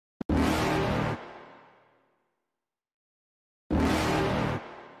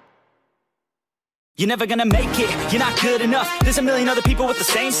You're never gonna make it, you're not good enough. There's a million other people with the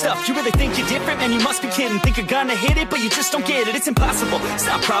same stuff. You really think you're different? Man, you must be kidding. Think you're gonna hit it, but you just don't get it. It's impossible, it's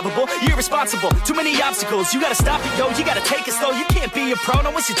not probable, you're irresponsible. Too many obstacles, you gotta stop it, yo. You gotta take it slow, you can't be a pro.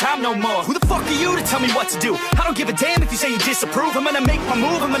 Don't waste your time no more. Who the fuck are you to tell me what to do? I don't give a damn if you say you disapprove. I'm gonna make my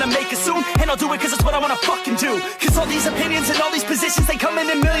move, I'm gonna make it soon. And I'll do it cause it's what I wanna fucking do. Cause all these opinions and all these positions, they come in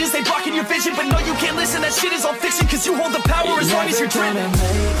millions, they blocking your vision. But no, you can't listen, that shit is all fiction. Cause you hold the power as long as you're driven.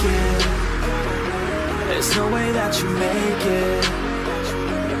 There's no way that you make it.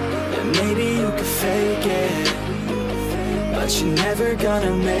 And maybe you could fake it, but you're never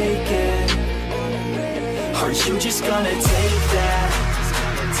gonna make it. Aren't you just gonna take that?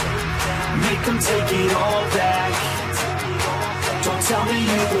 Make them take it all back. Don't tell me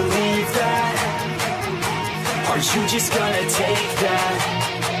you believe that. Aren't you just gonna take that?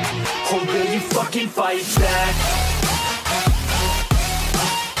 Or will you fucking fight back?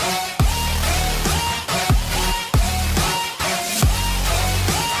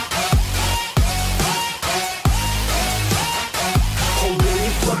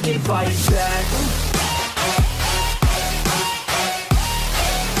 Fight back.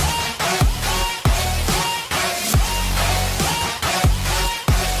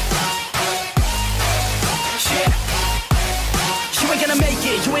 You ain't gonna make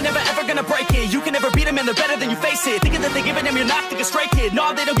it, you ain't never ever gonna break it. You can never beat them and they're better than you face it. Thinking that they give a damn, you're not thinking straight, kid.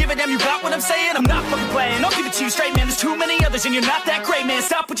 No, they don't give a damn, you got what I'm saying? I'm not fucking playing, I'll give it to you straight, man. There's too many others and you're not that great, man.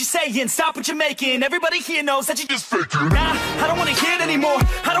 Stop what you're saying, stop what you're making. Everybody here knows that you just faking. Nah, I don't wanna hear it anymore,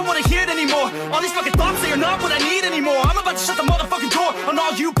 I don't wanna hear it anymore. All these fucking thoughts, they are not what I need anymore. I'm about to shut the motherfucking door on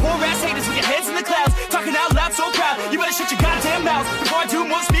all you poor ass haters with your heads in the clouds, talking out loud so proud. You better shut your goddamn mouth before I do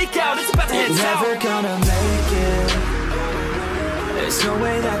more speak out. It's about to head south. You're never gonna make it. There's no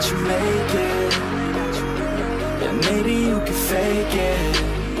way that you make it. And maybe you could fake it,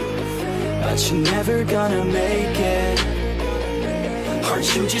 but you're never gonna make it.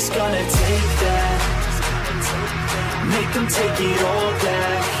 Aren't you just gonna take that? Make them take it all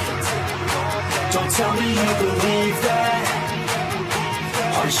back. Don't tell me you believe that.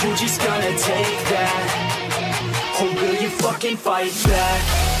 Aren't you just gonna take that? Or will you fucking fight back?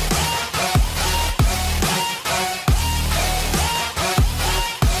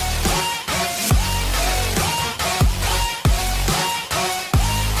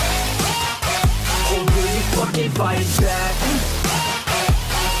 Fight back.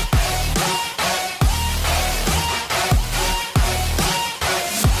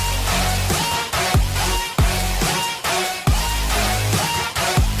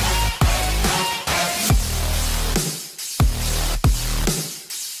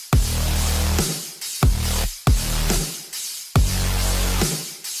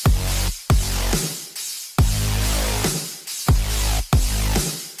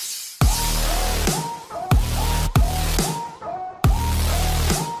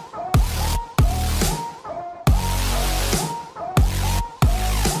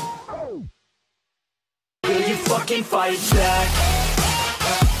 Fucking fight back.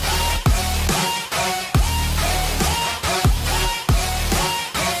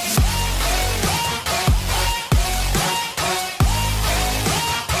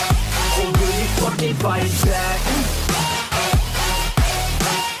 Or will you fucking fight back?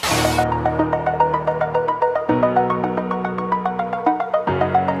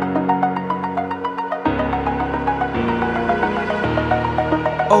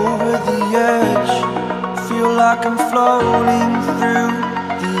 Over the edge, feel like I'm floating through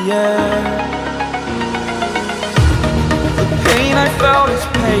the air. The pain I felt is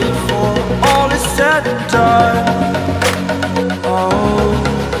paid for, all is said and done. Oh,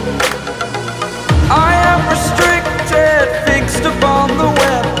 I am restricted, fixed upon the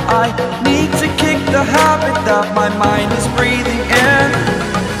web. I need to kick the habit that my mind is breathing in.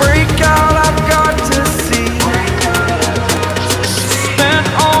 Break out, I've got to see. Spent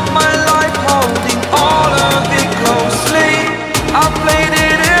all my life holding all of it closely. I played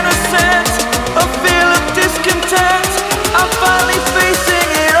it innocent, a feel of discontent. I'm finally facing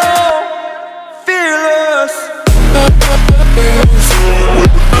it all, fearless.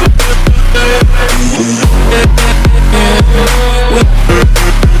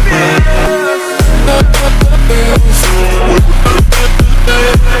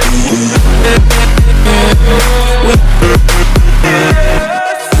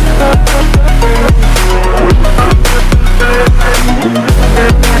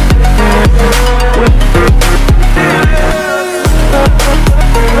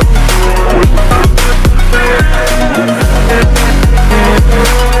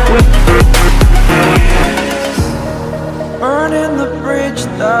 Burning the bridge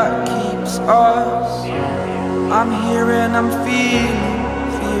that keeps it's us. I'm here and I'm feeling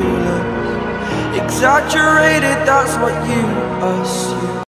fearless. Exaggerated, that's what you assume.